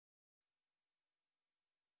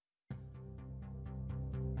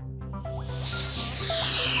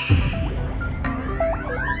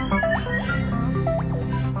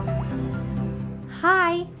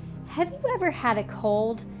Have you ever had a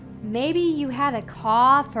cold? Maybe you had a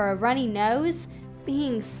cough or a runny nose?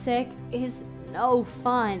 Being sick is no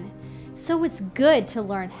fun. So it's good to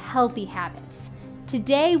learn healthy habits.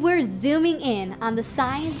 Today we're zooming in on the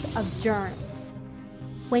science of germs.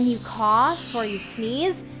 When you cough or you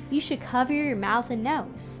sneeze, you should cover your mouth and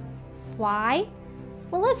nose. Why?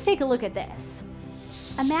 Well, let's take a look at this.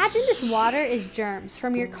 Imagine this water is germs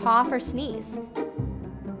from your cough or sneeze.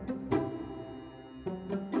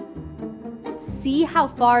 See how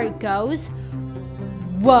far it goes?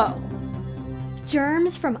 Whoa!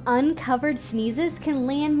 Germs from uncovered sneezes can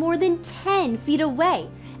land more than 10 feet away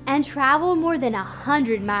and travel more than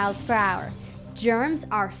 100 miles per hour. Germs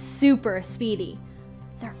are super speedy.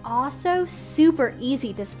 They're also super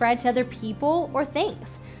easy to spread to other people or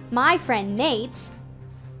things. My friend Nate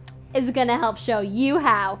is gonna help show you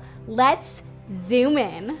how. Let's zoom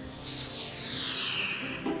in.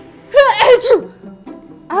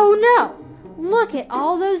 Oh no! Look at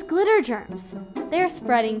all those glitter germs. They're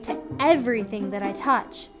spreading to everything that I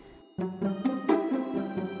touch.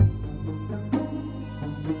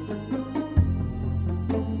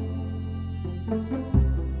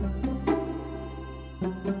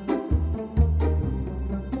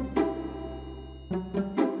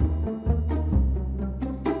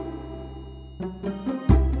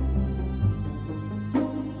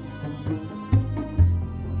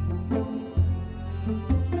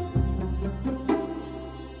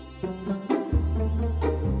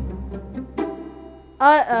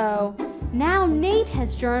 Uh-oh, now Nate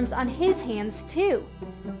has germs on his hands too.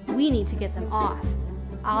 We need to get them off.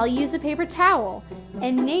 I'll use a paper towel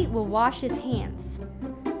and Nate will wash his hands.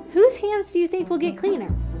 Whose hands do you think will get cleaner?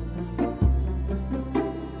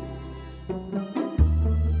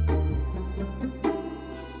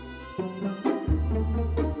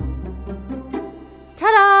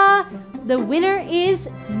 Ta-da! The winner is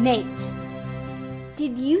Nate.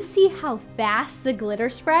 Did you see how fast the glitter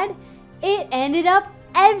spread? It ended up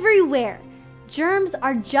everywhere. Germs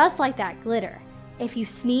are just like that glitter. If you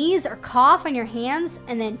sneeze or cough on your hands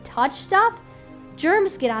and then touch stuff,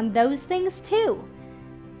 germs get on those things too.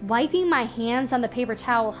 Wiping my hands on the paper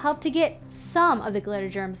towel helped to get some of the glitter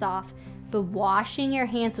germs off, but washing your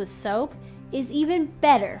hands with soap is even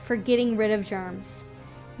better for getting rid of germs.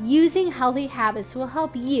 Using healthy habits will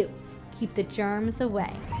help you keep the germs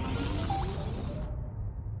away.